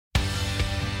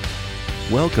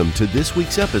Welcome to this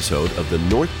week's episode of the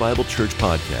North Bible Church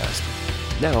Podcast.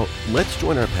 Now, let's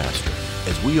join our pastor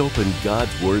as we open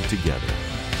God's Word together.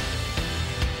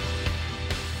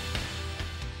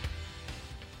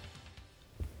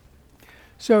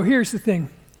 So here's the thing.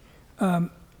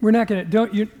 We're not going to,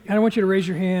 I don't want you to raise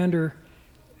your hand or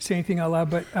say anything out loud,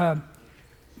 but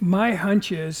my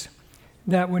hunch is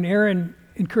that when Aaron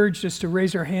encouraged us to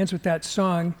raise our hands with that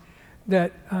song,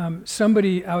 that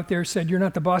somebody out there said, "You're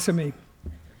not the boss of me."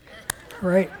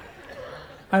 Right?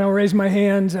 I don't raise my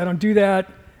hands. I don't do that.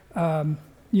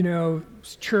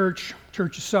 Church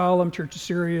is solemn. Church is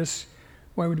serious.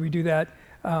 Why would we do that?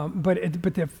 But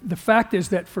the fact is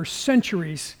that for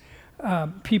centuries,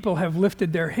 people have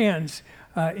lifted their hands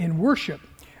in worship.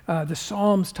 The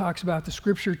Psalms talks about, the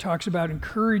Scripture talks about,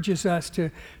 encourages us to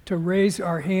raise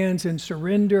our hands and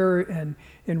surrender and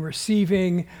in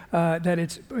receiving, that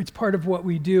it's part of what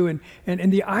we do.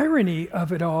 And the irony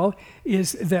of it all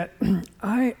is that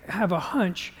I have a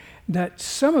hunch that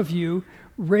some of you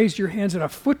raised your hands at a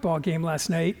football game last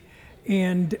night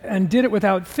and did it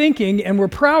without thinking and were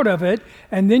proud of it,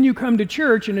 and then you come to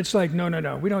church and it's like, no,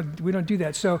 we don't do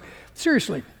that. So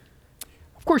seriously,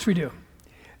 of course we do.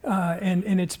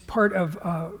 And it's part of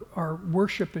our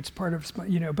worship. It's part of,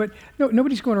 but no,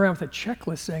 nobody's going around with a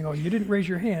checklist saying, "Oh, you didn't raise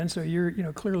your hand, so you're,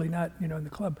 clearly not, in the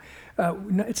club."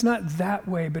 It's not that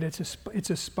way, but it's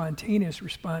a spontaneous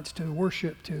response to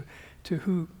worship, to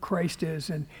who Christ is,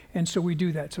 and so we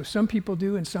do that. So some people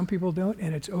do, and some people don't,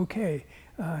 and it's okay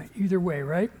either way,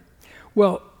 right?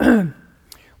 Well.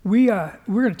 We're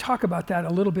going to talk about that a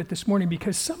little bit this morning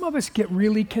because some of us get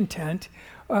really content,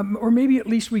 or maybe at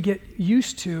least we get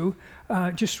used to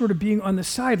just sort of being on the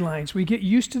sidelines. We get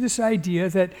used to this idea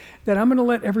that I'm going to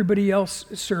let everybody else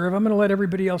serve, I'm going to let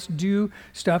everybody else do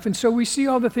stuff. And so we see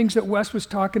all the things that Wes was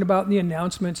talking about in the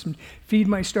announcements, and feed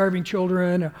my starving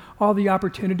children, all the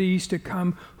opportunities to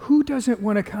come. Who doesn't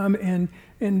want to come and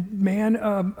man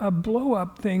a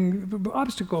blow-up thing,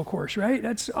 obstacle course, right?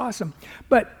 That's awesome.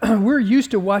 But we're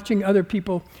used to watching other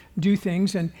people do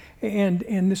things, and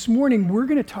this morning we're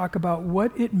going to talk about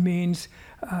what it means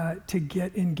to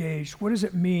get engaged. What does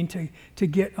it mean to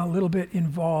get a little bit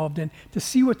involved and to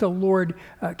see what the Lord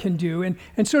can do?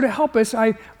 And so to help us,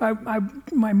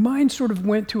 my mind sort of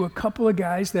went to a couple of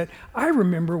guys that I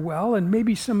remember well, and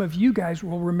maybe some of you guys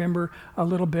will remember a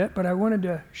little bit, but I wanted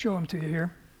to show them to you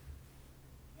here.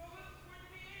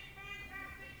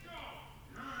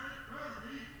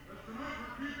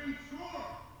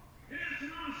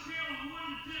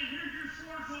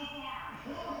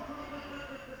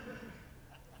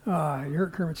 You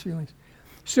hurt Kermit's feelings.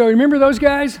 So remember those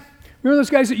guys? Remember those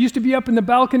guys that used to be up in the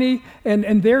balcony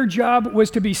and their job was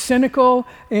to be cynical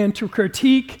and to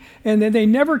critique, and then they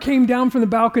never came down from the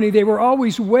balcony. They were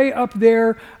always way up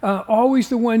there, always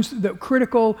the ones that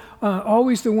critical,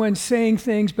 always the ones saying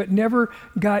things, but never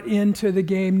got into the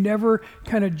game, never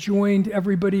kind of joined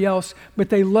everybody else. But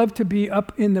they loved to be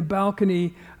up in the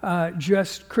balcony,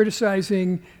 just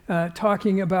criticizing,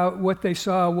 talking about what they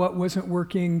saw, what wasn't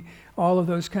working, all of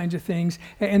those kinds of things.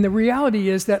 And the reality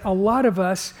is that a lot of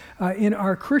us in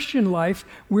our Christian life,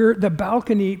 we're the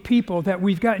balcony people, that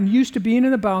we've gotten used to being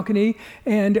in the balcony,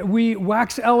 and we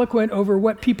wax eloquent over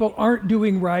what people aren't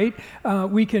doing right.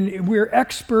 We're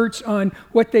experts on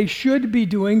what they should be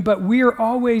doing, but we're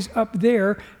always up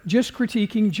there just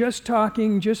critiquing, just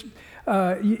talking, just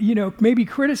maybe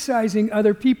criticizing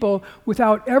other people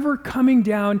without ever coming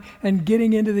down and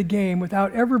getting into the game,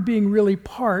 without ever being really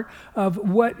part of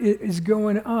what is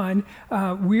going on.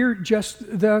 We're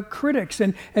just the critics,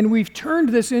 and we've turned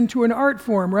this into an art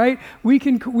form, right? We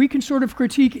can sort of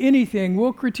critique anything.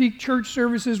 We'll critique church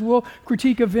services, we'll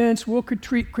critique events, we'll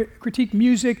critique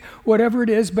music, whatever it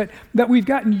is, but we've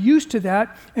gotten used to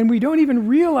that, and we don't even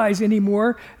realize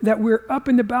anymore that we're up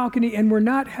in the balcony and we're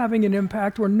not having an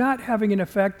impact, we're not having an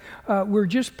effect. We're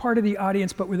just part of the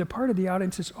audience, but we're the part of the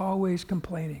audience that's always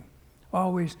complaining,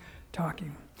 always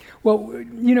talking. Well,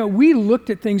 we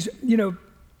looked at things,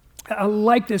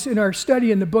 like this in our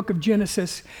study in the book of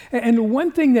Genesis. And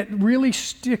one thing that really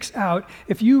sticks out,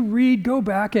 if you go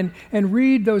back and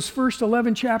read those first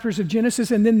 11 chapters of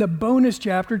Genesis and then the bonus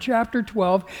chapter, chapter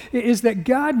 12, is that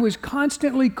God was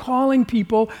constantly calling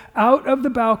people out of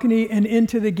the balcony and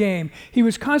into the game. He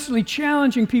was constantly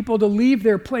challenging people to leave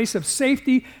their place of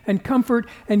safety and comfort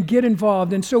and get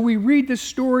involved. And so we read the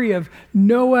story of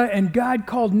Noah, and God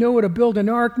called Noah to build an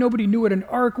ark. Nobody knew what an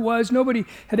ark was. Nobody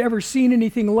had ever seen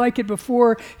anything like it. it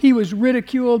before. He was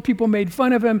ridiculed. People made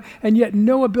fun of him. And yet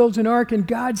Noah builds an ark, and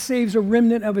God saves a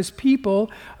remnant of his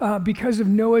people because of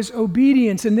Noah's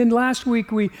obedience. And then last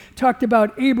week we talked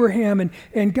about Abraham,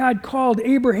 and God called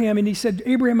Abraham, and he said,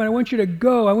 Abraham, I want you to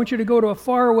go. I want you to go to a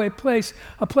faraway place,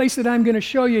 a place that I'm going to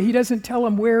show you. He doesn't tell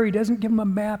him where. He doesn't give him a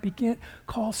map. He can't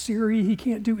call Siri. He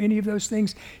can't do any of those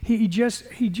things. He's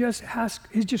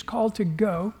just called to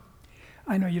go.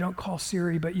 I know you don't call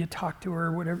Siri, but you talk to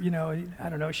her, whatever, I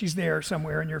don't know, she's there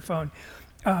somewhere on your phone.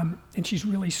 And she's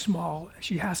really small.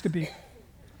 She has to be.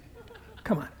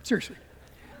 Come on, seriously.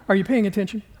 Are you paying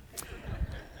attention?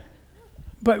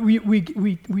 But we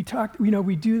talk,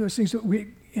 we do those things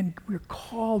and we're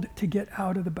called to get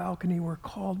out of the balcony. We're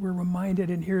reminded,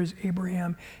 and here's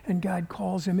Abraham, and God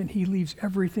calls him, and he leaves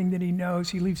everything that he knows.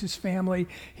 He leaves his family.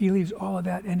 He leaves all of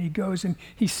that, and he goes, and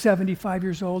he's 75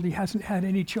 years old. He hasn't had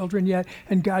any children yet,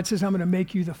 and God says, I'm going to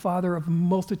make you the father of a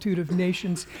multitude of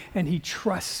nations, and he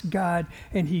trusts God,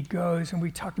 and he goes, and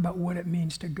we talked about what it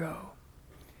means to go.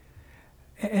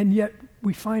 And yet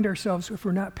we find ourselves, if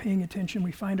we're not paying attention,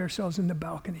 we find ourselves in the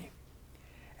balcony.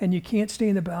 And you can't stay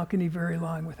in the balcony very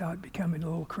long without becoming a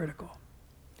little critical.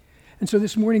 And so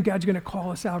this morning, God's going to call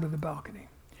us out of the balcony.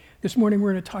 This morning,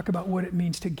 we're going to talk about what it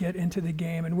means to get into the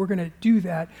game. And we're going to do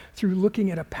that through looking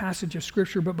at a passage of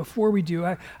Scripture. But before we do,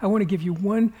 I want to give you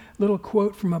one little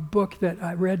quote from a book that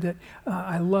I read that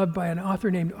I love by an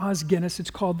author named Os Guinness. It's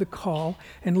called The Call.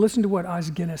 And listen to what Os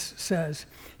Guinness says.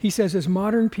 He says, as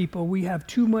modern people, we have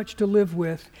too much to live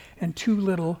with and too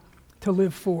little to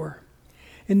live for.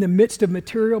 In the midst of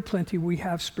material plenty, we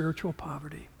have spiritual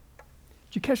poverty.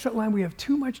 Did you catch that line? We have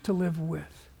too much to live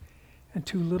with and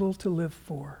too little to live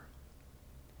for.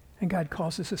 And God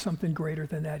calls us to something greater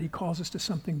than that. He calls us to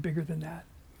something bigger than that.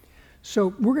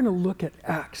 So we're going to look at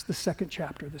Acts, the 2nd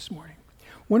chapter this morning.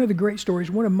 One of the great stories,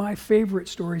 one of my favorite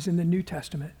stories in the New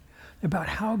Testament about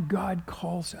how God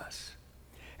calls us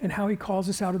and how he calls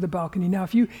us out of the balcony. Now,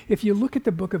 if you look at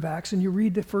the book of Acts and you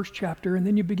read the 1st chapter and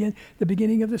then you begin the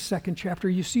beginning of the 2nd chapter,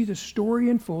 you see the story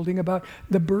unfolding about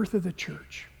the birth of the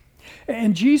church.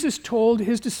 And Jesus told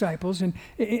his disciples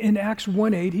in Acts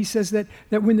 1:8, he says that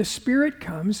when the Spirit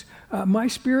comes, my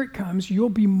Spirit comes, you'll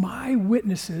be my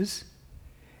witnesses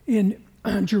in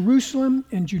Jerusalem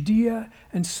and Judea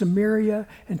and Samaria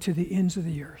and to the ends of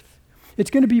the earth. It's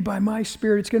going to be by my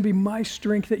Spirit, it's going to be my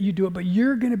strength that you do it, but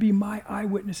you're going to be my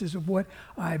eyewitnesses of what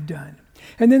I've done.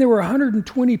 And then there were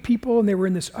 120 people, and they were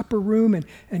in this upper room,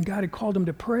 and God had called them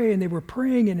to pray, and they were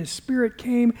praying, and his Spirit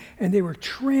came, and they were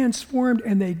transformed,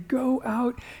 and they go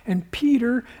out, and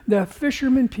Peter, the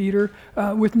fisherman Peter,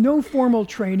 with no formal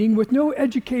training, with no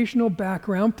educational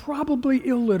background, probably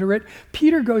illiterate,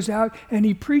 Peter goes out, and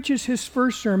he preaches his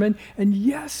first sermon, and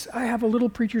yes, I have a little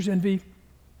preacher's envy.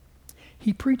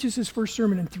 He preaches his first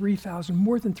sermon, and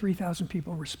more than 3,000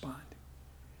 people respond.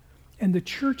 And the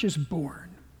church is born.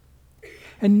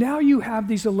 And now you have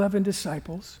these 11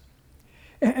 disciples,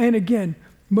 and again,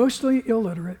 mostly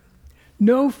illiterate,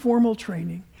 no formal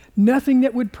training, nothing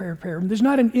that would prepare them. There's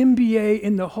not an MBA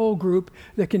in the whole group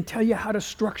that can tell you how to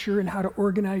structure and how to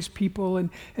organize people and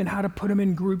how to put them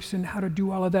in groups and how to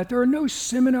do all of that. There are no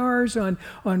seminars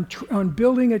on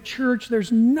building a church.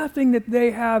 There's nothing that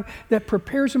they have that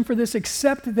prepares them for this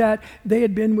except that they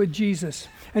had been with Jesus.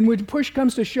 And when push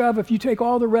comes to shove, if you take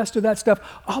all the rest of that stuff,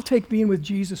 I'll take being with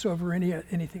Jesus over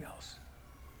anything else.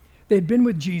 They had been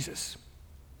with Jesus.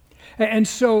 And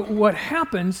so what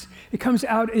happens, it comes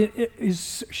out, it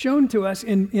is shown to us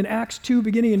in Acts 2,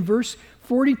 beginning in verse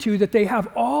 42, that they have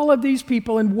all of these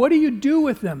people, and what do you do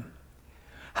with them?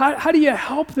 How do you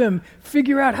help them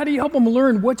figure out, how do you help them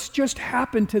learn what's just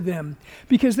happened to them?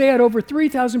 Because they had over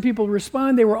 3,000 people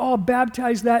respond, they were all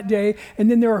baptized that day, and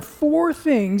then there are 4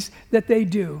 things that they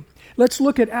do. Let's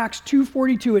look at Acts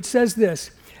 2:42. It says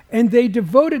this, and they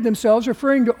devoted themselves,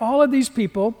 referring to all of these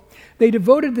people, they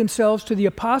devoted themselves to the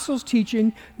apostles'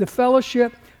 teaching, the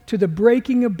fellowship, to the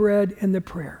breaking of bread, and the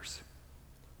prayers.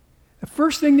 The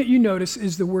first thing that you notice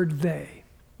is the word they.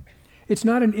 It's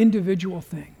not an individual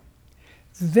thing.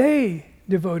 They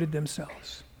devoted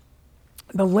themselves.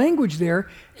 The language there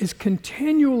is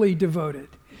continually devoted.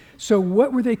 So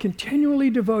what were they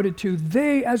continually devoted to?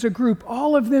 They, as a group,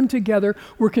 all of them together,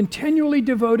 were continually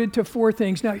devoted to 4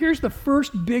 things. Now, here's the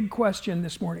first big question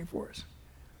this morning for us.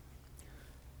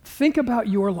 Think about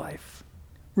your life.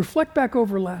 Reflect back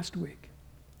over last week.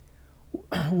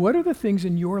 What are the things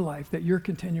in your life that you're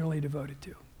continually devoted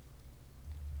to?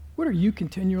 What are you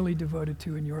continually devoted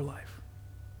to in your life?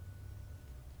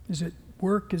 Is it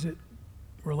work? Is it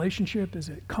relationship? Is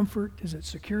it comfort? Is it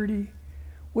security?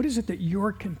 What is it that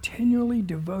you're continually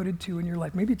devoted to in your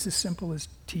life? Maybe it's as simple as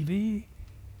TV,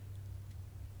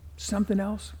 something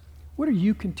else? What are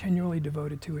you continually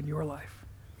devoted to in your life?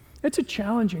 It's a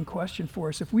challenging question for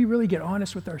us if we really get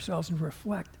honest with ourselves and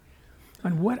reflect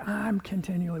on what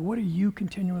are you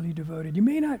continually devoted? You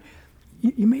may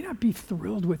not be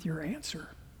thrilled with your answer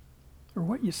or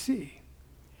what you see.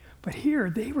 But here,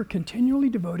 they were continually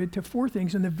devoted to 4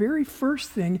 things. And the very first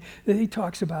thing that he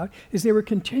talks about is they were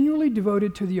continually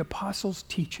devoted to the apostles'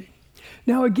 teaching.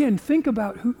 Now again, think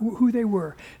about who they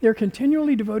were. They're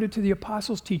continually devoted to the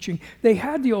apostles' teaching. They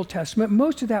had the Old Testament.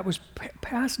 Most of that was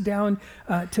passed down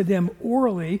to them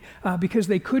orally because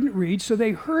they couldn't read. So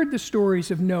they heard the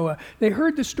stories of Noah. They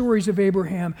heard the stories of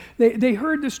Abraham. They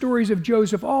heard the stories of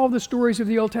Joseph, all the stories of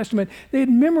the Old Testament. They had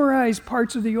memorized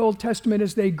parts of the Old Testament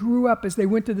as they grew up, as they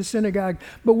went to the synagogue.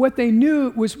 But what they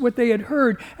knew was what they had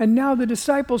heard. And now the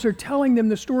disciples are telling them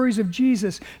the stories of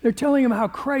Jesus. They're telling them how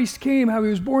Christ came, how he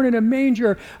was born in a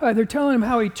manger. They're telling him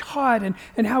how he taught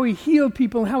and how he healed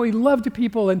people and how he loved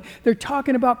people. And they're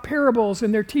talking about parables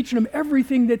and they're teaching them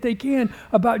everything that they can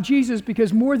about Jesus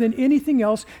because more than anything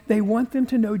else, they want them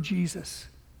to know Jesus.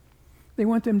 They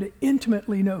want them to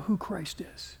intimately know who Christ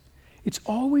is. It's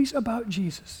always about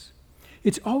Jesus.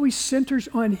 It's always centers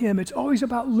on him. It's always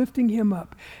about lifting him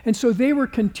up. And so they were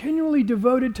continually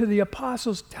devoted to the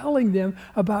apostles telling them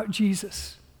about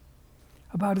Jesus,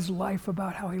 about his life,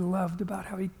 about how he loved, about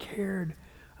how he cared,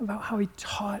 about how he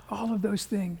taught, all of those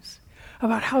things,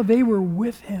 about how they were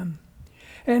with him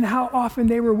and how often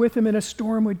they were with him and a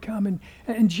storm would come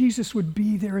and Jesus would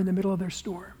be there in the middle of their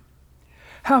storm.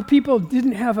 How people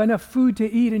didn't have enough food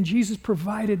to eat and Jesus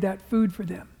provided that food for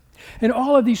them. And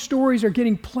all of these stories are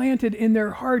getting planted in their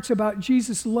hearts about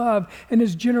Jesus' love and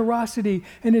his generosity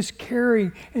and his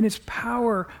caring and his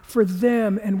power for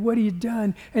them and what he had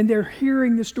done. And they're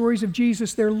hearing the stories of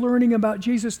Jesus. They're learning about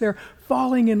Jesus. They're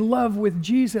falling in love with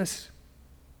Jesus.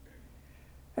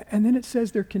 And then it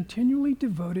says they're continually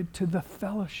devoted to the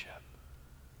fellowship.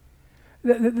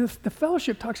 The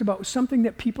fellowship talks about something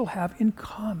that people have in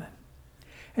common.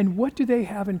 And what do they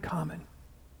have in common?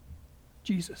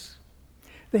 Jesus.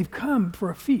 They've come for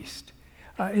a feast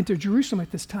into Jerusalem at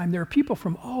this time. There are people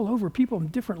from all over, people in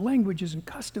different languages and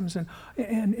customs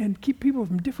and keep people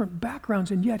from different backgrounds,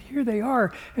 and yet here they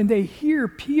are, and they hear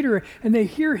Peter, and they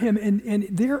hear him in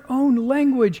their own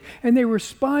language, and they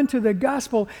respond to the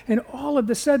gospel, and all of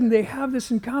a sudden they have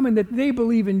this in common, that they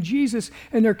believe in Jesus,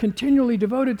 and they're continually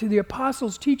devoted to the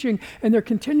apostles' teaching, and they're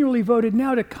continually devoted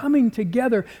now to coming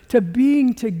together, to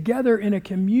being together in a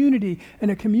community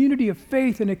of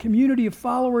faith, and a community of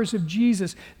followers of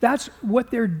Jesus. That's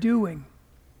what they're doing,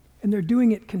 and they're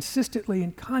doing it consistently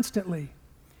and constantly.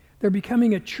 They're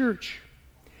becoming a church,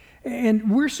 and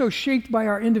we're so shaped by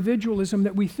our individualism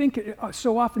that we think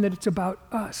so often that it's about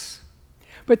us.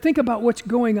 But think about what's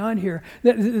going on here.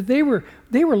 That they were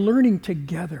learning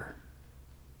together.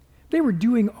 They were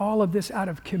doing all of this out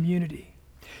of community.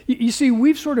 You see,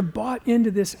 we've sort of bought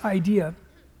into this idea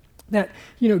that,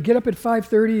 get up at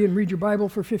 5:30 and read your Bible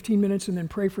for 15 minutes and then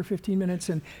pray for 15 minutes,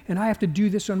 and I have to do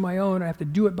this on my own. I have to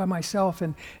do it by myself,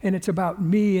 and it's about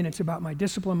me, and it's about my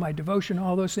discipline, my devotion,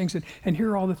 all those things, and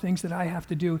here are all the things that I have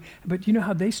to do. But you know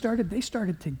how they started? They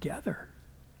started together.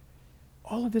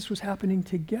 All of this was happening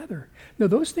together. Now,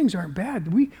 those things aren't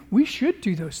bad. We should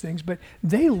do those things, but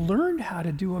they learned how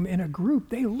to do them in a group.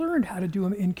 They learned how to do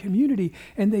them in community,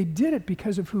 and they did it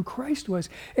because of who Christ was.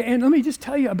 And let me just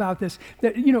tell you about this,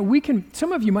 that,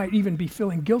 some of you might even be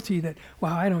feeling guilty that,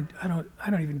 wow, I don't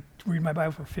even read my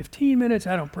Bible for 15 minutes.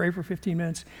 I don't pray for 15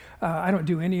 minutes. I don't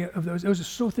do any of those.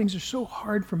 Things are so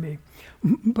hard for me.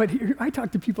 But here, I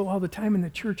talk to people all the time in the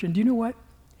church, and do you know what?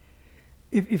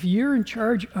 If you're in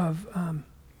charge of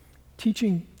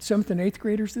teaching 7th and 8th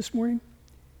graders this morning,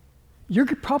 you're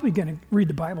probably going to read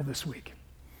the Bible this week.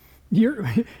 You're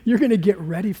going to get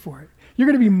ready for it. You're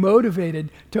going to be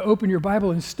motivated to open your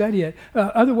Bible and study it.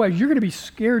 Otherwise, you're going to be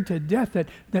scared to death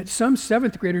that some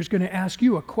 7th grader is going to ask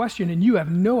you a question and you have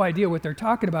no idea what they're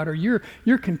talking about, or you're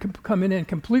coming in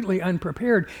completely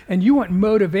unprepared, and you want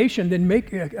motivation, then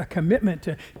make a commitment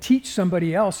to teach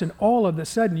somebody else, and all of a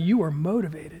sudden you are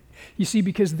motivated. You see,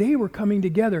 because they were coming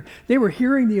together. They were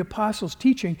hearing the apostles'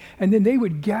 teaching, and then they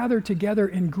would gather together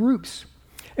in groups.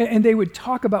 And they would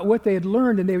talk about what they had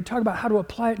learned, and they would talk about how to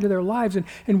apply it into their lives,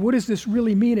 and what does this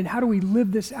really mean, and how do we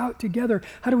live this out together?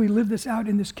 How do we live this out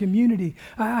in this community?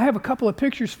 I have a couple of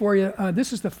pictures for you.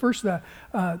 This is the first, the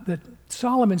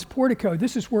Solomon's portico.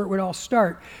 This is where it would all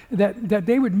start, that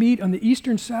they would meet on the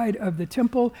eastern side of the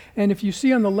temple, and if you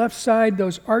see on the left side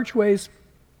those archways,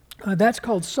 that's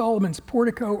called Solomon's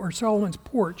portico or Solomon's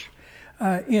porch.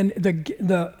 and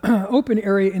the open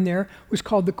area in there was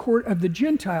called the court of the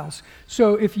Gentiles.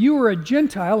 So if you were a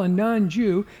Gentile, a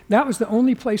non-Jew, that was the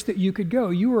only place that you could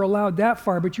go. You were allowed that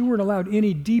far, but you weren't allowed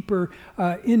any deeper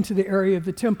into the area of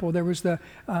the temple. There was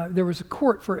a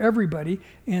court for everybody,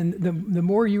 and the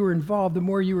more you were involved, the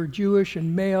more you were Jewish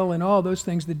and male and all those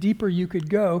things, the deeper you could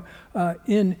go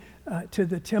to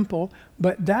the temple.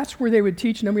 But that's where they would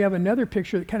teach. And then we have another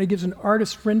picture that kind of gives an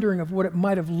artist's rendering of what it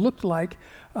might have looked like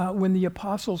when the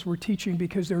apostles were teaching,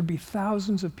 because there would be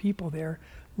thousands of people there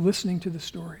listening to the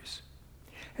stories.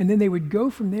 And then they would go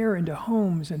from there into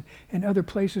homes and other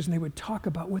places, and they would talk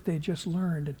about what they had just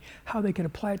learned and how they could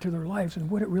apply it to their lives and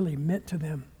what it really meant to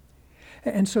them.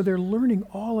 And so they're learning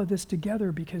all of this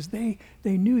together because they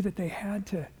knew that they had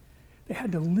to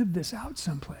live this out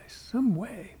someplace, some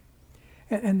way.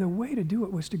 And the way to do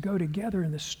it was to go together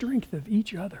in the strength of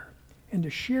each other and to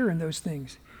share in those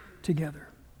things together.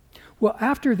 Well,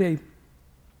 after they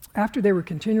were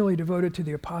continually devoted to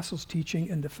the apostles' teaching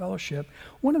and the fellowship,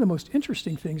 one of the most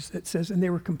interesting things that says, and they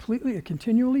were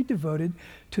continually devoted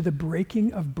to the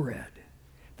breaking of bread,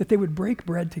 that they would break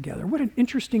bread together. What an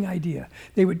interesting idea.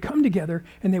 They would come together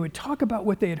and they would talk about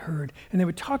what they had heard, and they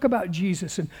would talk about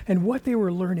Jesus and what they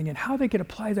were learning and how they could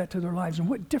apply that to their lives and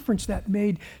what difference that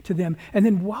made to them. And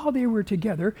then while they were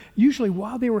together, usually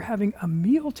while they were having a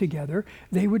meal together,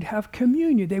 they would have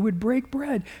communion. They would break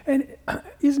bread. And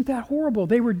isn't that horrible?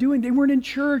 They weren't in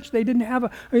church. They didn't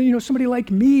have somebody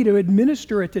like me to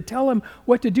administer it, to tell them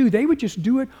what to do. They would just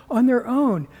do it on their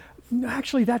own.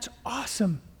 Actually, that's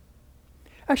awesome.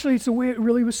 Actually, it's the way it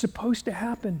really was supposed to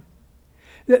happen.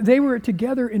 They were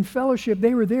together in fellowship.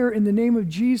 They were there in the name of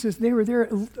Jesus. They were there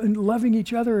loving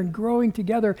each other and growing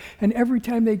together. And every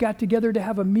time they got together to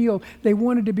have a meal, they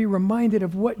wanted to be reminded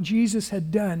of what Jesus had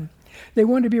done. They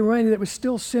wanted to be reminded that it was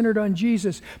still centered on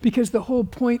Jesus, because the whole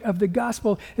point of the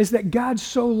gospel is that God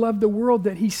so loved the world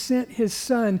that he sent his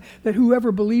son, that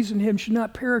whoever believes in him should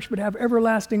not perish but have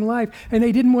everlasting life. And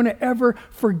they didn't want to ever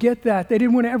forget that. They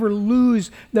didn't want to ever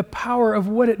lose the power of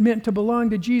what it meant to belong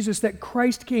to Jesus, that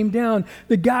Christ came down.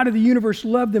 The God of the universe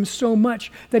loved them so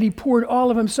much that he poured all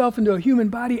of himself into a human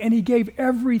body, and he gave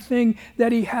everything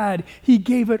that he had. He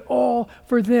gave it all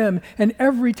for them. And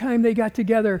every time they got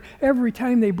together, every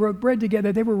time they broke bread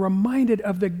together, they were reminded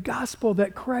of the gospel,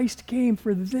 that Christ came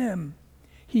for them.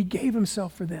 He gave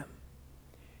himself for them.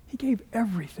 He gave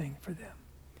everything for them.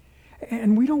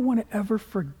 And we don't want to ever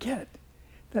forget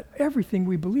that everything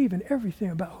we believe and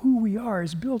everything about who we are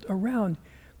is built around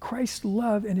Christ's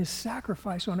love and his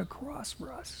sacrifice on a cross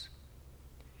for us.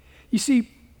 You see,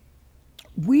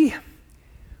 we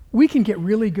can get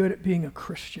really good at being a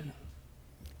Christian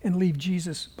and leave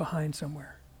Jesus behind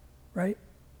somewhere, right?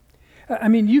 I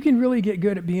mean, you can really get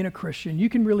good at being a Christian. You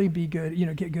can really be good,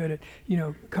 get good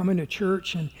at, coming to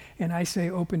church and I say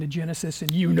open to Genesis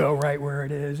and you know right where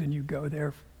it is and you go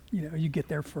there, you get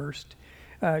there first.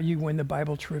 You win the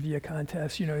Bible trivia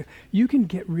contest. You can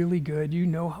get really good. You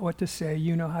know what to say.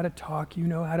 You know how to talk. You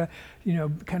know how to,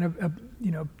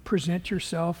 present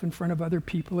yourself in front of other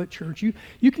people at church.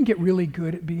 You can get really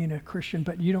good at being a Christian,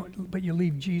 but you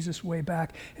leave Jesus way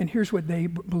back. And here's what they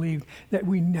believe, that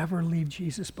we never leave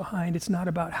Jesus behind. It's not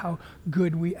about how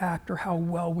good we act or how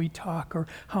well we talk or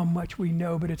how much we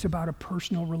know, but it's about a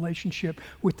personal relationship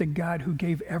with the God who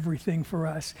gave everything for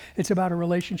us. It's about a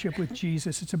relationship with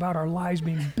Jesus. It's about our lives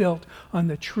being built on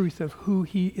the truth of who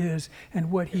he is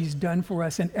and what he's done for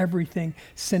us, and everything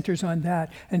centers on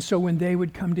that. And so when they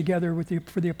would come together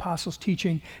for the apostles'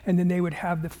 teaching, and then they would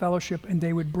have the fellowship and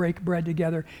they would break bread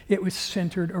together, it was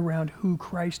centered around who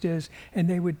Christ is, and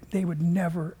they would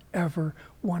never, ever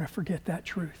want to forget that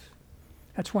truth.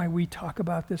 That's why we talk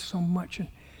about this so much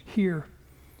here.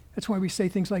 That's why we say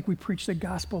things like we preach the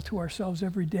gospel to ourselves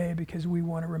every day, because we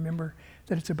want to remember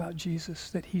that it's about Jesus,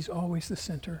 that he's always the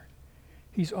center.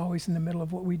 He's always in the middle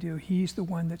of what we do. He's the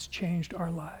one that's changed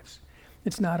our lives.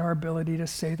 It's not our ability to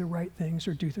say the right things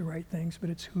or do the right things,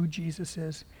 but it's who Jesus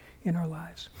is in our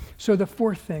lives. So the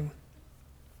fourth thing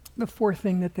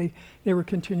that they were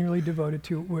continually devoted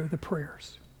to were the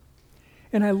prayers.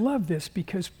 And I love this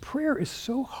because prayer is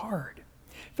so hard.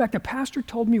 In fact, a pastor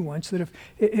told me once that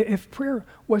if prayer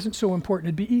wasn't so important,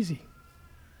 it'd be easy.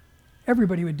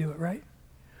 Everybody would do it, right?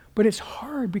 But it's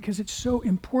hard because it's so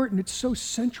important. It's so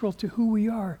central to who we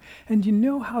are. And you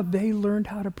know how they learned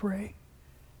how to pray?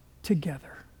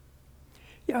 Together.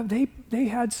 Yeah, they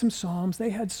had some psalms,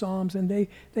 they had psalms, and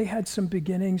they had some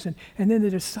beginnings. And then the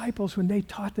disciples, when they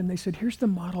taught them, they said, here's the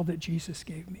model that Jesus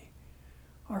gave me.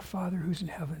 Our Father who's in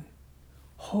heaven,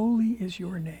 holy is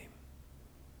your name.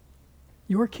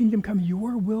 Your kingdom come,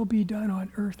 your will be done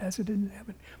on earth as it is in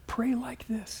heaven. Pray like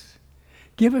this.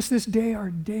 Give us this day our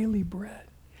daily bread.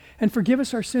 And forgive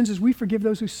us our sins as we forgive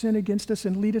those who sin against us,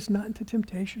 and lead us not into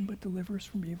temptation, but deliver us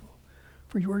from evil.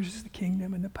 For yours is the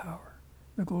kingdom and the power,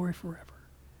 the glory forever.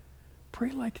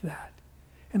 Pray like that.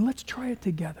 And let's try it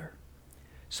together.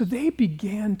 So they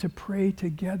began to pray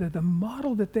together. The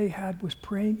model that they had was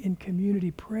praying in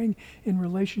community, praying in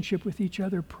relationship with each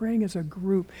other, praying as a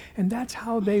group. And that's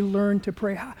how they learned to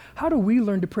pray. How do we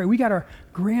learn to pray? We got our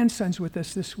grandsons with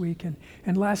us this week.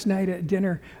 And last night at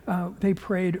dinner, they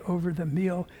prayed over the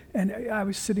meal. And I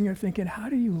was sitting there thinking, how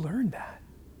do you learn that?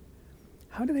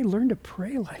 How do they learn to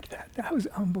pray like that? That was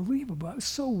unbelievable. That was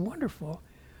so wonderful.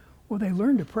 Well, they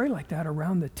learned to pray like that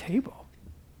around the table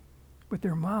with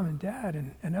their mom and dad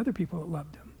and other people that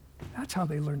loved them. That's how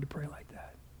they learned to pray like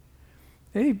that.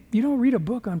 You don't read a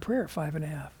book on prayer at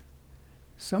 5.5.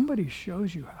 Somebody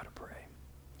shows you how to pray.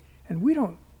 And we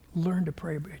don't learn to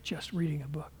pray by just reading a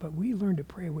book, but we learn to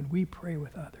pray when we pray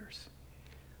with others.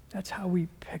 That's how we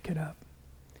pick it up.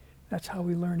 That's how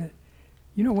we learn it.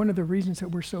 You know, one of the reasons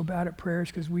that we're so bad at prayer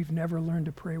is because we've never learned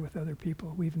to pray with other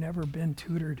people. We've never been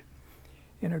tutored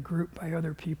in a group by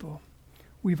other people.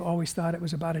 We've always thought it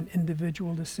was about an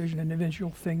individual decision, an individual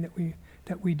thing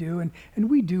that we do. And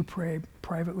we do pray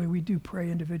privately, we do pray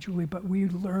individually, but we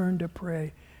learn to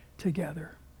pray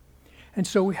together. And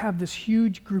so we have this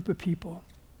huge group of people,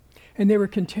 and they were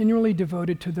continually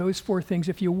devoted to those four things.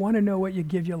 If you want to know what you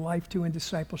give your life to in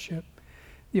discipleship,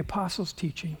 the apostles'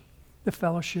 teaching, the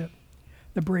fellowship,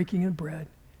 the breaking of bread,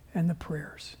 and the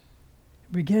prayers.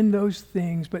 Begin those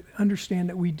things, but understand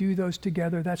that we do those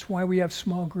together. That's why we have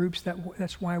small groups.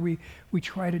 That's why we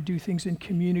try to do things in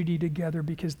community together,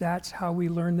 because that's how we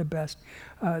learn the best.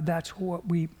 That's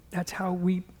how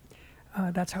we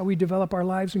develop our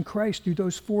lives in Christ, through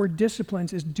those four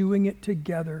disciplines, is doing it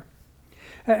together.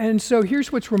 And so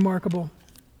here's what's remarkable.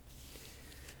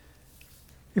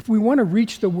 If we want to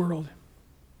reach the world,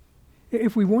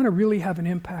 if we want to really have an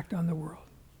impact on the world,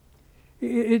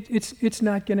 it's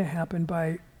not going to happen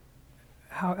by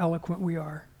how eloquent we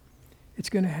are.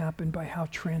 It's going to happen by how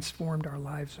transformed our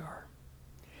lives are.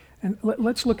 And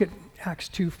let's look at Acts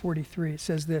 2:43. It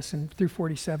says this, and through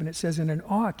 47, it says, "And an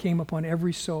awe came upon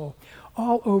every soul,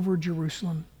 all over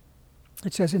Jerusalem."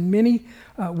 It says, "And many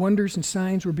wonders and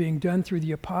signs were being done through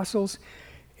the apostles,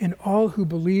 and all who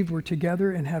believed were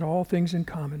together and had all things in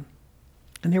common.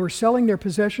 And they were selling their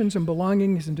possessions and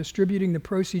belongings and distributing the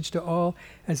proceeds to all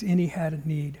as any had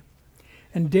need.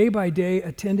 And day by day,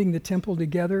 attending the temple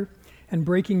together and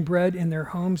breaking bread in their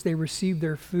homes, they received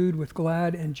their food with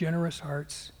glad and generous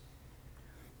hearts,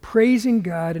 praising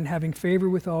God and having favor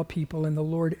with all people. And the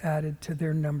Lord added to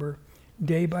their number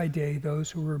day by day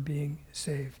those who were being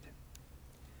saved."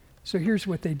 So here's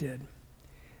what they did.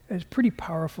 It's a pretty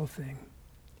powerful thing.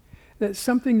 That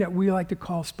something that we like to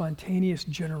call spontaneous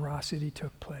generosity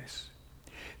took place.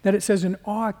 That it says an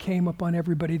awe came upon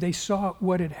everybody. They saw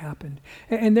what had happened.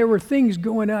 And there were things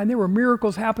going on. There were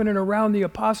miracles happening around the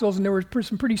apostles, and there were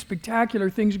some pretty spectacular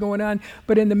things going on.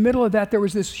 But in the middle of that, there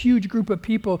was this huge group of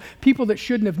people that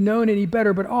shouldn't have known any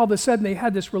better, but all of a sudden they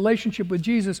had this relationship with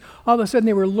Jesus. All of a sudden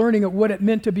they were learning what it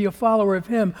meant to be a follower of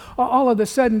him. All of a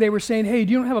sudden they were saying, "Hey,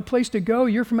 you don't have a place to go?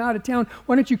 You're from out of town.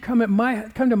 Why don't you come to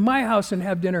my house and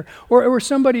have dinner?" Or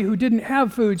somebody who didn't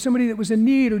have food, somebody that was in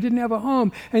need, who didn't have a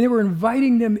home, and they were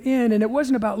inviting them in. And it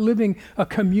wasn't about living a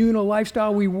communal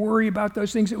lifestyle. We worry about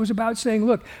those things. It was about saying,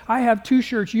 "Look, I have 2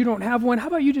 shirts. You don't have one. How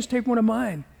about you just take one of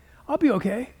mine? I'll be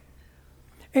okay."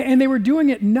 And they were doing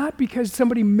it not because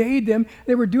somebody made them.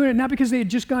 They were doing it not because they had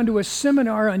just gone to a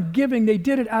seminar on giving. They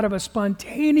did it out of a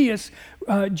spontaneous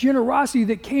generosity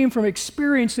that came from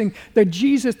experiencing the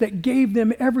Jesus that gave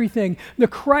them everything. The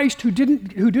Christ who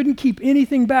didn't keep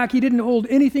anything back. He didn't hold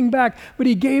anything back, but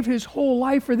he gave his whole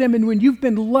life for them. And when you've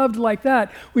been loved like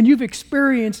that, when you've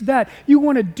experienced that, you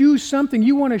want to do something.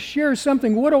 You want to share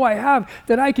something. What do I have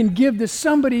that I can give to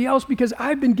somebody else because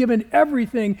I've been given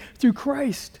everything through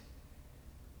Christ?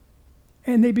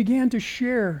 And they began to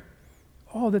share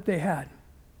all that they had.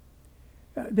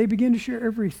 They began to share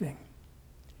everything.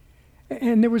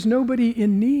 And there was nobody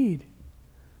in need.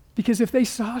 Because if they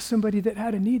saw somebody that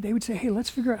had a need, they would say, "Hey, let's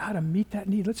figure out how to meet that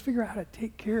need. Let's figure out how to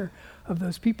take care of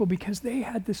those people," because they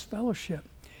had this fellowship.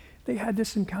 They had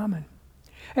this in common.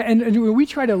 And we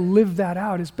try to live that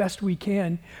out as best we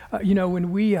can.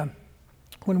 When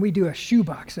we do a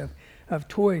shoebox of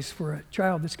toys for a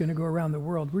child that's going to go around the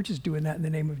world, we're just doing that in the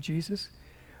name of Jesus.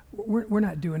 We're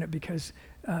not doing it because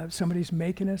somebody's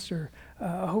making us, or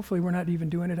hopefully we're not even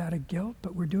doing it out of guilt,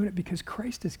 but we're doing it because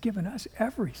Christ has given us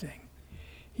everything.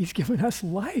 He's given us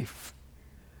life.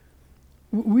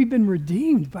 We've been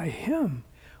redeemed by him.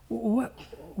 What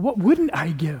wouldn't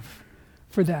I give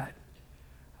for that?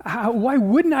 Why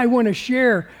wouldn't I want to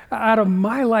share out of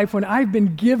my life when I've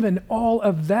been given all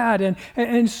of that?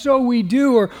 And so we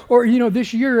do. Or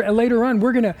this year, later on,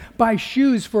 we're going to buy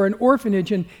shoes for an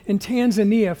orphanage in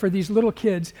Tanzania for these little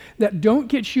kids that don't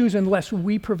get shoes unless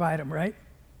we provide them, right?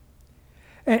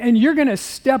 And you're going to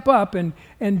step up and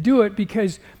do it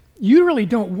because you really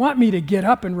don't want me to get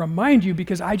up and remind you,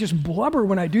 because I just blubber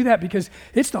when I do that, because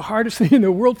it's the hardest thing in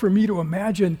the world for me to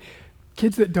imagine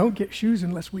kids that don't get shoes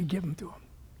unless we give them to them,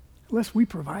 unless we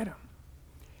provide them.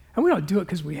 And we don't do it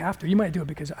because we have to. You might do it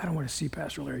because I don't want to see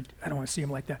Pastor Larry. I don't want to see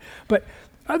him like that. But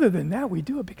other than that, we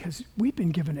do it because we've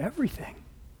been given everything,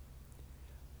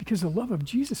 because of the love of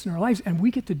Jesus in our lives, and we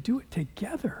get to do it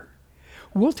together.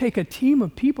 We'll take a team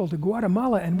of people to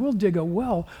Guatemala and we'll dig a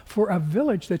well for a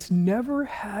village that's never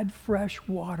had fresh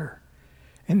water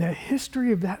in the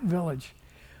history of that village.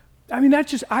 I mean,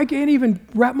 that's just, I can't even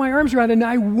wrap my arms around it. And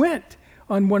I went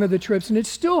on one of the trips, and it's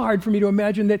still hard for me to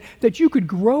imagine that you could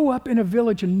grow up in a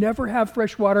village and never have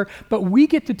fresh water, but we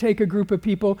get to take a group of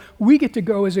people, we get to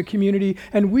go as a community,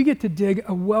 and we get to dig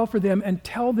a well for them and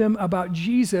tell them about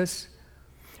Jesus.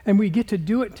 And we get to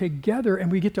do it together,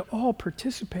 and we get to all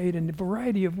participate in a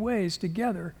variety of ways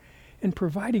together in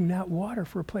providing that water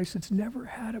for a place that's never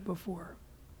had it before.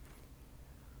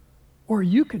 Or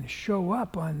you can show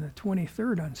up on the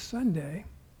 23rd on Sunday,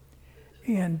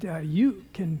 and you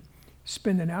can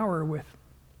spend an hour with,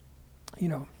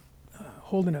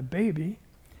 holding a baby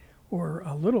or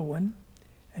a little one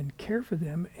and care for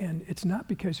them. And it's not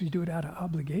because you do it out of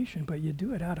obligation, but you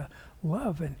do it out of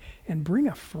love, and bring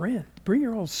a friend, bring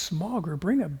your old small group,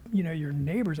 bring your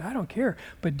neighbors, I don't care,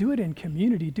 but do it in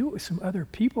community, do it with some other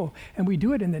people. And we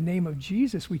do it in the name of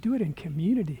Jesus. We do it in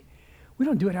community. We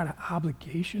don't do it out of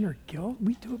obligation or guilt.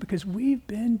 We do it because we've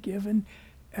been given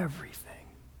everything.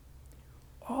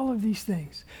 All of these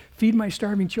things. Feed My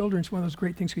Starving Children is one of those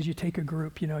great things, because you take a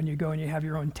group, and you go and you have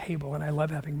your own table, and I love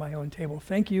having my own table.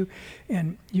 Thank you.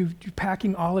 And you're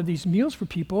packing all of these meals for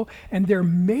people, and there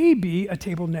may be a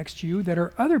table next to you that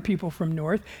are other people from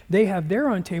North. They have their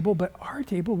own table, but our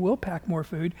table will pack more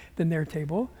food than their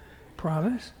table.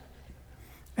 Promise.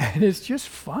 And it's just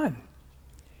fun.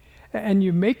 And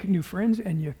you make new friends,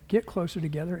 and you get closer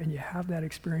together, and you have that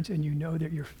experience, and you know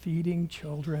that you're feeding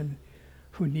children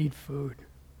who need food.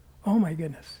 Oh my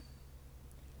goodness.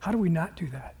 How do we not do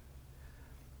that?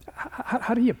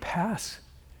 How do you pass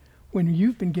when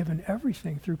you've been given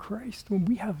everything through Christ, when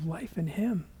we have life in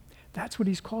Him? That's what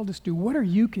He's called us to do. What are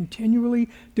you continually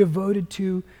devoted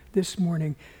to this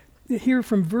morning? Here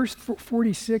from verse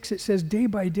 46, it says, day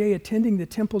by day, attending the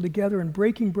temple together and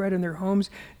breaking bread in their homes,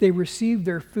 they received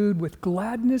their food with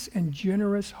gladness and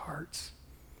generous hearts.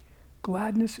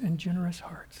 Gladness and generous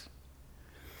hearts.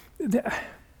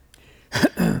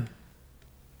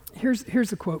 Here's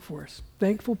the quote for us.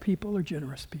 Thankful people are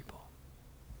generous people.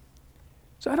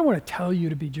 So I don't want to tell you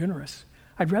to be generous.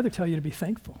 I'd rather tell you to be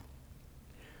thankful.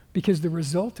 Because the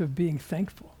result of being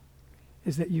thankful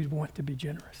is that you want to be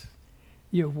generous.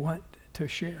 You want to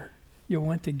share. You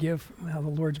want to give how the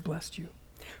Lord's blessed you.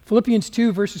 Philippians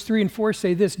 2, verses 3 and 4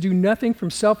 say this: do nothing from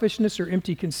selfishness or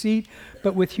empty conceit,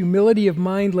 but with humility of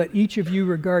mind, let each of you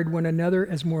regard one another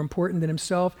as more important than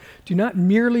himself. Do not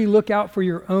merely look out for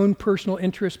your own personal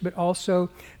interests, but also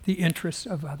the interests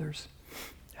of others.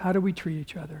 How do we treat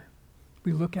each other?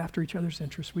 We look after each other's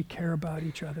interests. We care about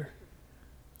each other.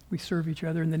 We serve each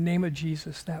other in the name of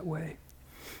Jesus that way.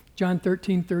 John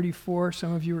 13:34,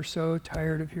 some of you are so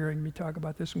tired of hearing me talk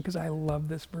about this one because I love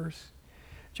this verse.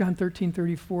 John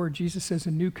 13:34, Jesus says,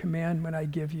 a new commandment I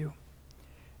give you,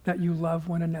 that you love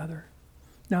one another.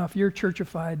 Now, if you're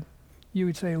churchified, you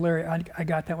would say, Larry, I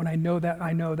got that one. I know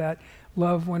that.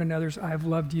 Love one another's, I've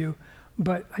loved you.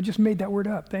 But I just made that word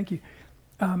up. Thank you.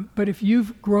 But if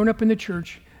you've grown up in the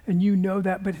church and you know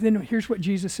that, but then here's what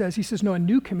Jesus says. He says, no, a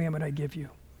new commandment I give you,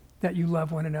 that you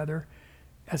love one another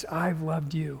as I've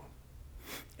loved you.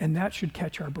 And that should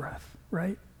catch our breath,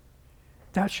 right?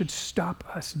 That should stop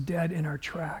us dead in our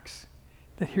tracks.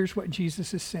 That here's what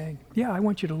Jesus is saying. Yeah, I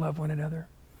want you to love one another,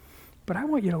 but I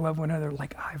want you to love one another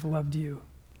like I've loved you.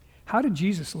 How did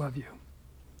Jesus love you?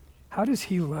 How does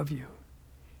He love you?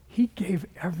 He gave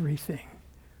everything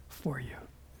for you.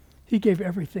 He gave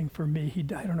everything for me. He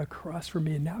died on a cross for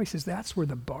me, and now He says that's where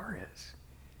the bar is.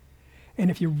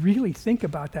 And if you really think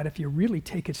about that, if you really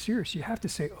take it serious, you have to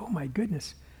say, oh my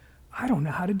goodness, I don't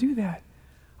know how to do that.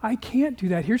 I can't do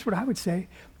that. Here's what I would say.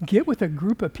 Get with a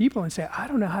group of people and say, I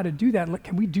don't know how to do that.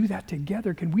 Can we do that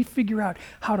together? Can we figure out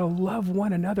how to love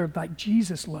one another like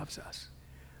Jesus loves us?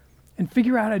 and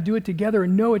figure out how to do it together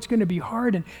and know it's going to be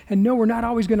hard and know we're not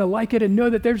always going to like it and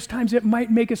know that there's times it might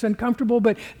make us uncomfortable,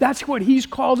 but that's what he's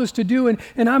called us to do, and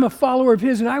I'm a follower of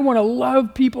his, and I want to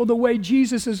love people the way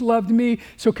Jesus has loved me,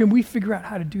 so can we figure out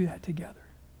how to do that together?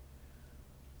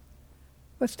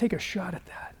 Let's take a shot at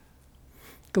that.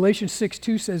 Galatians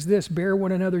 6:2 says this, bear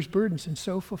one another's burdens and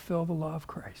so fulfill the law of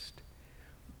Christ.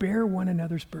 Bear one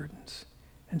another's burdens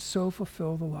and so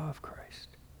fulfill the law of Christ.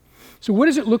 So what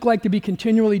does it look like to be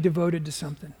continually devoted to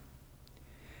something?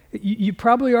 You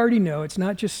probably already know it's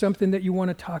not just something that you want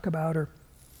to talk about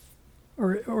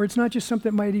or it's not just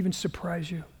something that might even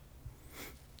surprise you.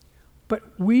 But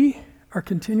we are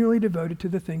continually devoted to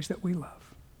the things that we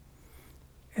love.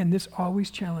 And this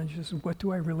always challenges, what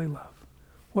do I really love?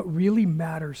 What really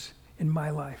matters in my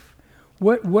life?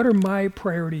 What are my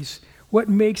priorities? What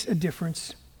makes a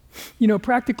difference? You know,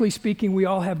 practically speaking, we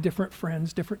all have different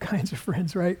friends, different kinds of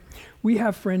friends, right? We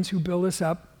have friends who build us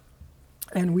up,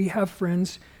 and we have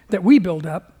friends that we build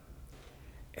up,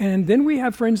 and then we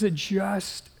have friends that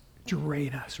just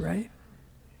drain us, right?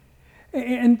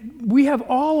 And we have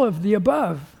all of the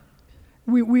above.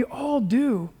 We all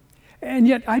do. And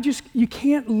yet you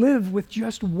can't live with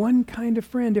just one kind of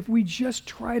friend. If we just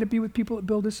try to be with people that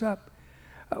build us up,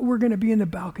 we're going to be in the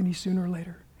balcony sooner or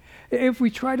later. If we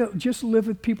try to just live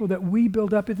with people that we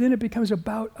build up, then it becomes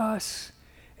about us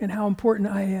and how important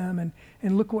I am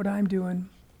and look what I'm doing.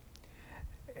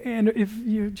 And if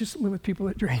you just live with people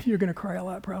that drain, you're going to cry a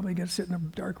lot, probably going to sit in a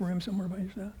dark room somewhere by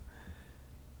yourself.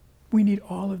 We need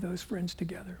all of those friends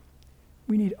together.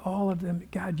 We need all of them.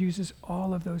 God uses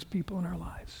all of those people in our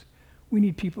lives. We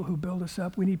need people who build us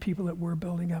up. We need people that we're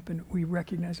building up, and we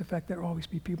recognize the fact that there will always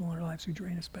be people in our lives who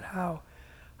drain us. But how?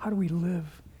 How do we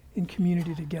live in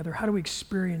community together? How do we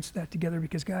experience that together?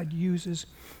 Because God uses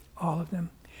all of them.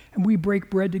 And we break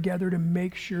bread together to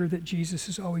make sure that Jesus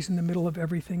is always in the middle of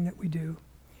everything that we do.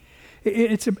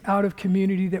 It's out of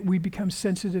community that we become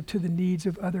sensitive to the needs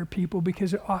of other people,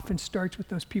 because it often starts with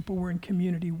those people we're in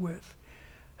community with.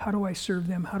 How do I serve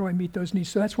them? How do I meet those needs?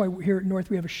 So that's why here at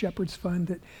North we have a Shepherd's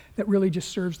Fund that really just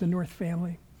serves the North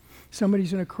family.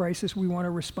 Somebody's in a crisis, we want to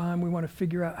respond, we want to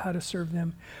figure out how to serve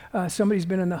them. Somebody's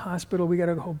been in the hospital, we got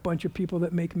a whole bunch of people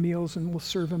that make meals and we'll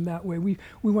serve them that way. We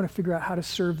want to figure out how to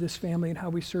serve this family and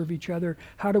how we serve each other.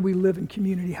 How do we live in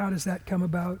community? How does that come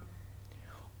about?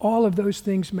 All of those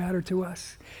things matter to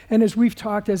us. And as we've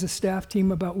talked as a staff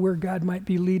team about where God might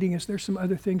be leading us, there's some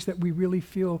other things that we really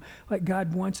feel like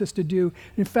God wants us to do.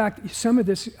 In fact, some of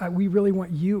this, we really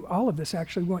want you, all of this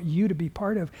actually, want you to be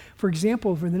part of. For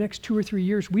example, for the next 2 or 3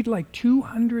 years, we'd like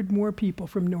 200 more people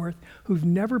from North who've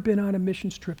never been on a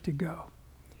missions trip to go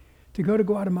to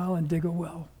Guatemala and dig a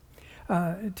well.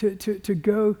 To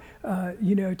go,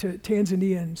 to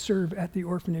Tanzania and serve at the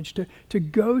orphanage, to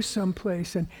go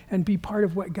someplace and be part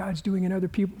of what God's doing in other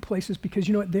places, because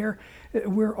you know what,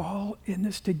 we're all in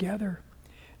this together.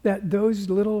 That those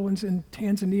little ones in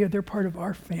Tanzania, they're part of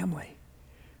our family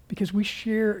because we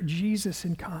share Jesus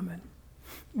in common.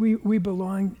 We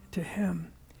belong to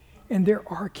him, and they're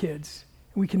our kids.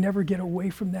 We can never get away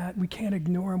from that. We can't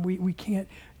ignore them. We can't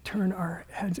turn our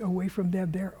heads away from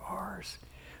them. They're ours.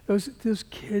 Those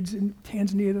kids in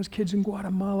Tanzania, those kids in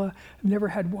Guatemala have never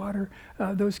had water.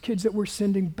 Those kids that we're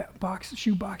sending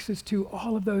shoe boxes to,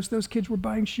 all of those kids we're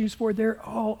buying shoes for, they're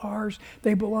all ours.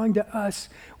 They belong to us.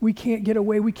 We can't get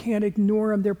away. We can't ignore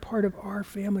them. They're part of our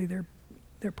family.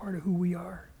 They're part of who we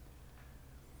are.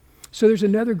 So there's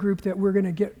another group that we're going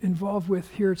to get involved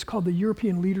with here. It's called the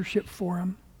European Leadership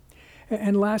Forum.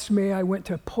 And last May I went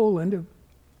to Poland, of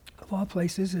all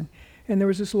places, and there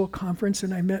was this little conference,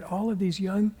 and I met all of these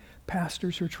young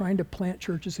pastors who are trying to plant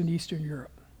churches in Eastern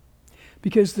Europe.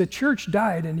 Because the church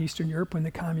died in Eastern Europe when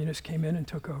the communists came in and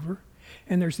took over.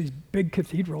 And there's these big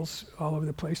cathedrals all over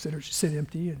the place that sit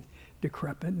empty and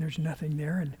decrepit, and there's nothing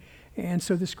there. And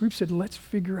so this group said, let's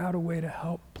figure out a way to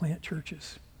help plant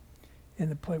churches in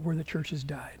the place where the churches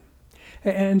died.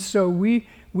 And so we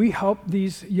help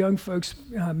these young folks,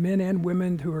 men and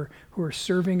women who are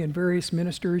serving in various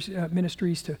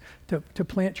ministries to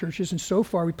plant churches. And so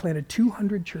far, we planted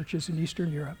 200 churches in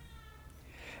Eastern Europe.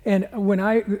 And when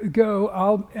I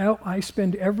go, I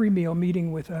spend every meal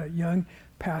meeting with a young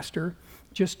pastor,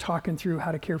 just talking through how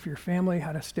to care for your family,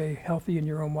 how to stay healthy in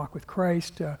your own walk with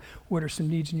Christ, what are some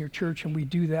needs in your church, and we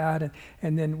do that,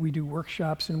 and then we do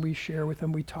workshops, and we share with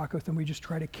them, we talk with them, we just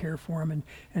try to care for them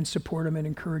and support them and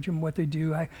encourage them what they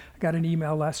do. I got an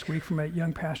email last week from a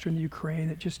young pastor in the Ukraine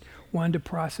that just one to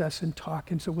process and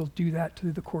talk, and so we'll do that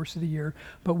through the course of the year.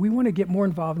 But we want to get more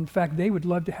involved. In fact, they would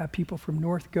love to have people from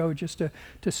North go just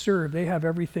to serve. They have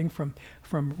everything from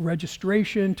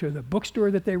registration to the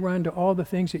bookstore that they run to all the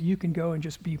things that you can go and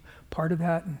just be part of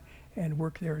that and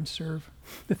work there and serve.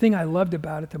 The thing I loved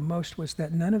about it the most was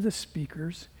that none of the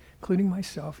speakers, including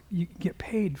myself, you get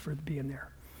paid for being there.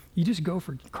 You just go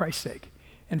for Christ's sake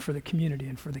and for the community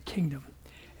and for the kingdom.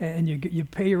 And you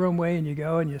pay your own way and you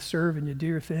go and you serve and you do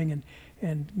your thing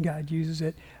and God uses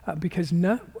it. Because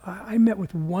I met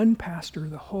with one pastor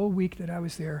the whole week that I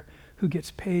was there who gets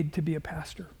paid to be a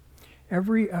pastor.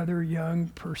 Every other young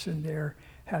person there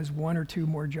has one or two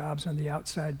more jobs on the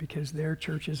outside because their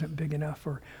church isn't big enough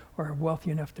or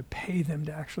wealthy enough to pay them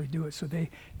to actually do it. So they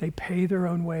pay their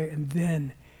own way and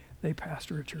then they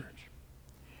pastor a church.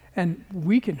 And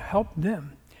we can help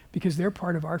them because they're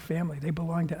part of our family. They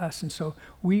belong to us. And so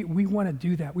we want to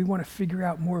do that. We want to figure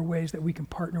out more ways that we can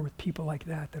partner with people like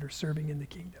that are serving in the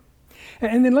kingdom.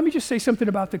 And then let me just say something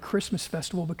about the Christmas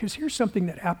festival, because here's something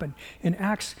that happened in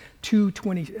Acts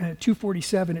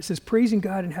 2:47. It says, praising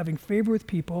God and having favor with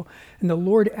people, and the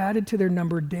Lord added to their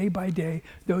number day by day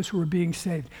those who were being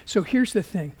saved. So here's the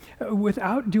thing.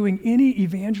 Without doing any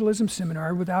evangelism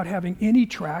seminar, without having any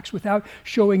tracts, without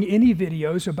showing any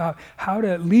videos about how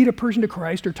to lead a person to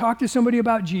Christ or talk to somebody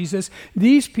about Jesus,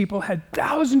 these people had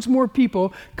thousands more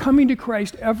people coming to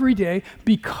Christ every day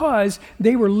because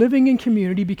they were living in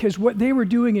community, because what they were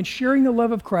doing and sharing the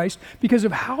love of Christ, because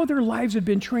of how their lives had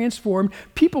been transformed.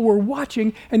 People were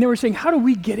watching and they were saying, how do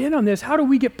we get in on this? How do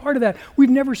we get part of that? We've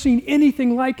never seen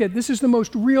anything like it. This is the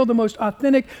most real, the most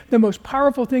authentic, the most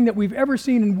powerful thing that we've ever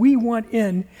seen, and we want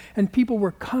in. And people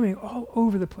were coming all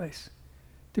over the place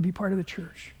to be part of the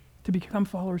church, to become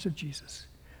followers of Jesus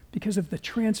because of the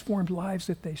transformed lives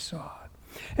that they saw.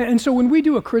 And so when we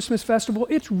do a Christmas festival,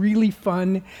 it's really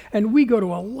fun, and we go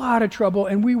to a lot of trouble,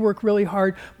 and we work really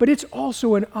hard, but it's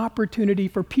also an opportunity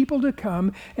for people to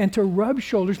come and to rub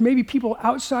shoulders, maybe people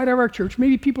outside of our church,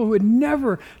 maybe people who would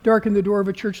never darken the door of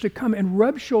a church, to come and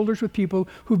rub shoulders with people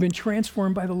who've been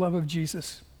transformed by the love of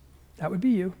Jesus. That would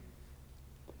be you.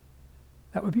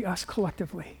 That would be us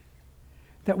collectively.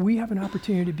 That we have an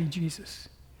opportunity to be Jesus.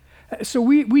 So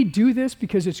we do this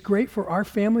because it's great for our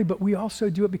family, but we also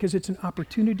do it because it's an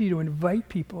opportunity to invite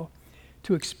people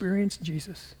to experience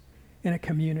Jesus in a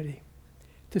community,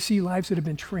 to see lives that have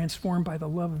been transformed by the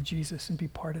love of Jesus and be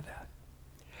part of that.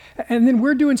 And then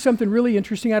we're doing something really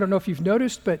interesting. I don't know if you've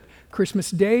noticed, but Christmas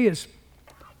Day is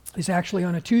actually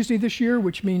on a Tuesday this year,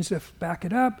 which means, if back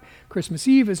it up, Christmas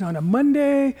Eve is on a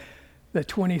Monday. The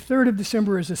 23rd of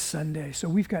December is a Sunday. So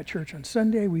we've got church on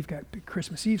Sunday. We've got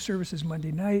Christmas Eve services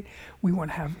Monday night. We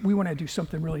want to do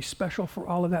something really special for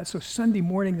all of that. So Sunday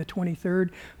morning, the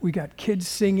 23rd, we got kids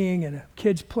singing and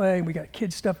kids playing. We got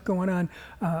kids stuff going on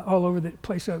all over the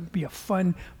place. So it'd be a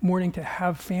fun morning to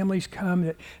have families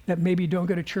come that maybe don't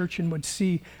go to church and would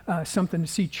see something, to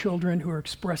see children who are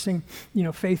expressing,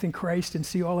 faith in Christ, and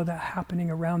see all of that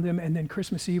happening around them. And then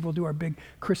Christmas Eve, we'll do our big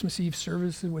Christmas Eve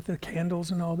service with the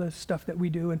candles and all this stuff that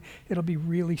we do, and it'll be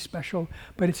really special.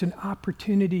 But it's an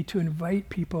opportunity to invite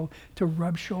people to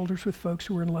rub shoulders with folks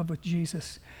who are in love with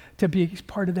Jesus, to be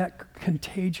part of that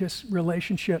contagious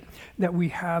relationship that we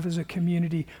have as a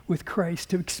community with Christ,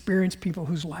 to experience people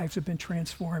whose lives have been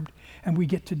transformed. And we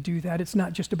get to do that. It's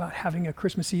not just about having a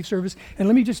Christmas Eve service. And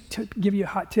let me just give you a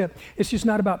hot tip. It's just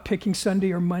not about picking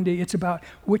Sunday or Monday. It's about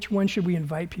which one should we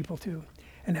invite people to.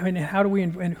 And how do we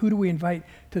and who do we invite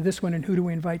to this one, and who do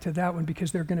we invite to that one,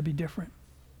 because they're going to be different.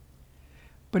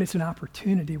 But it's an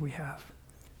opportunity we have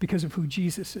because of who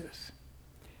Jesus is.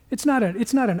 It's not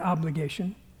an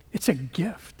obligation. It's a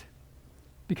gift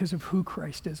because of who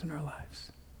Christ is in our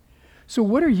lives. So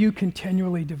what are you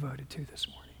continually devoted to this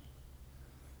morning?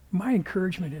 My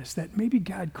encouragement is that maybe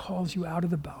God calls you out of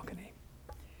the balcony,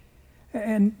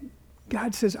 and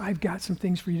God says, I've got some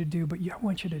things for you to do, but I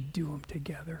want you to do them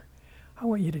together. I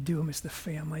want you to do them as the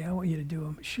family. I want you to do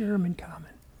them, share them in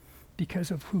common because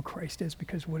of who Christ is,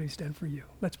 because of what he's done for you.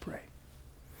 Let's pray.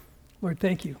 Lord,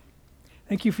 thank you.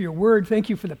 Thank you for your word. Thank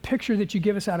you for the picture that you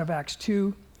give us out of Acts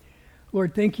 2.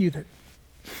 Lord, thank you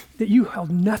that you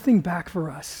held nothing back for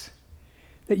us,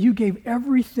 that you gave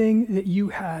everything that you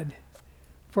had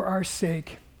for our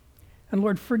sake. And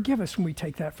Lord, forgive us when we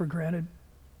take that for granted.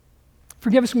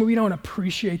 Forgive us when we don't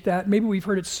appreciate that. Maybe we've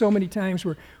heard it so many times,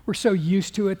 we're so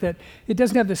used to it that it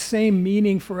doesn't have the same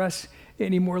meaning for us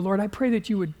anymore. Lord, I pray that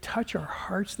you would touch our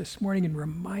hearts this morning and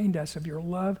remind us of your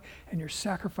love and your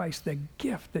sacrifice, the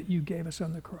gift that you gave us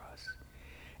on the cross.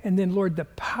 And then, Lord, the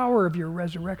power of your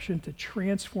resurrection to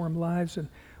transform lives. And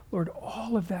Lord,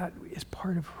 all of that is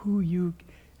part of who you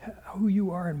who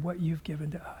you are and what you've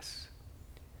given to us.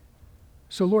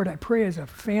 So, Lord, I pray as a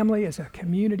family, as a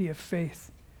community of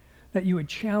faith, that you would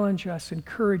challenge us,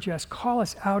 encourage us, call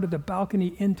us out of the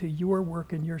balcony into your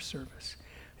work and your service.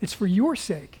 It's for your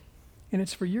sake, and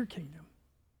it's for your kingdom.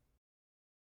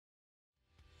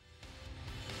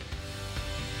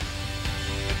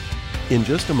 In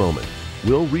just a moment,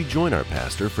 we'll rejoin our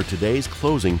pastor for today's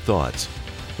closing thoughts.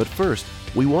 But first,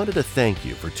 we wanted to thank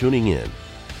you for tuning in.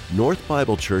 North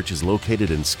Bible Church is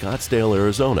located in Scottsdale,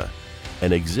 Arizona,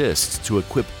 and exists to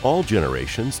equip all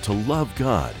generations to love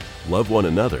God, love one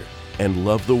another, and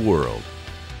love the world.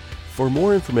 For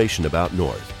more information about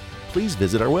North, please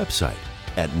visit our website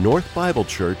at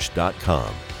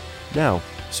northbiblechurch.com. Now,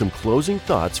 some closing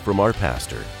thoughts from our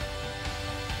pastor.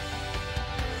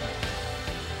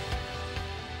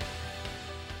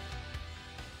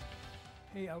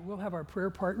 Hey, we'll have our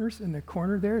prayer partners in the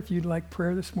corner there. If you'd like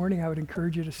prayer this morning, I would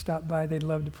encourage you to stop by. They'd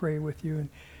love to pray with you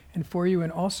and for you,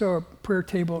 and also a prayer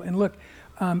table. And look,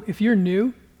 if you're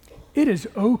new, it is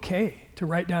okay to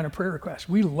write down a prayer request.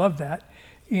 We love that.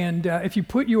 And if you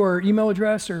put your email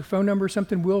address or phone number or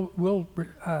something, we'll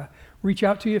reach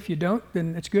out to you. If you don't,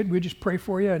 then it's good. We'll just pray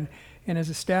for you. And as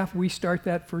a staff, we start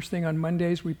that first thing on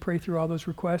Mondays. We pray through all those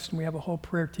requests, and we have a whole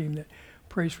prayer team that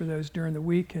prays for those during the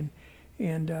week.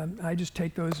 And I just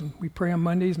take those, and we pray on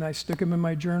Mondays, and I stick them in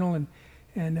my journal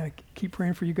and keep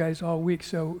praying for you guys all week.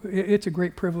 So it's a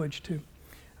great privilege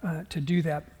to do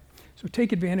that. So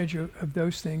take advantage of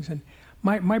those things. And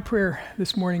my prayer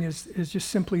this morning is just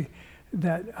simply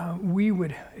that we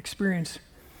would experience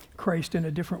Christ in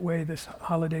a different way this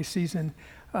holiday season,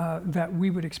 that we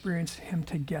would experience him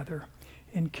together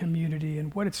in community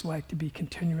and what it's like to be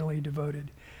continually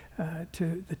devoted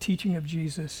to the teaching of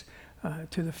Jesus,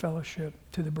 to the fellowship,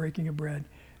 to the breaking of bread,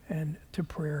 and to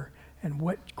prayer, and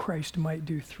what Christ might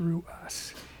do through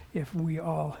us if we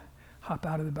all hop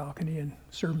out of the balcony and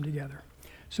serve him together.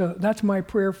 So that's my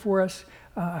prayer for us.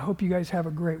 I hope you guys have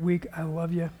a great week. I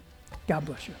love you. God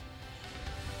bless you.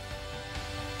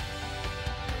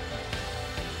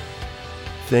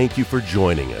 Thank you for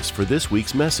joining us for this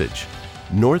week's message.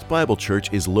 North Bible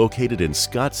Church is located in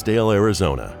Scottsdale,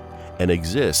 Arizona, and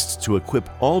exists to equip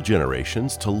all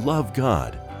generations to love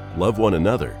God, love one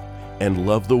another, and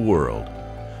love the world.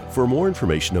 For more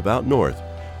information about North,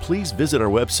 please visit our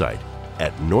website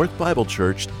at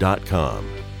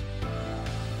northbiblechurch.com.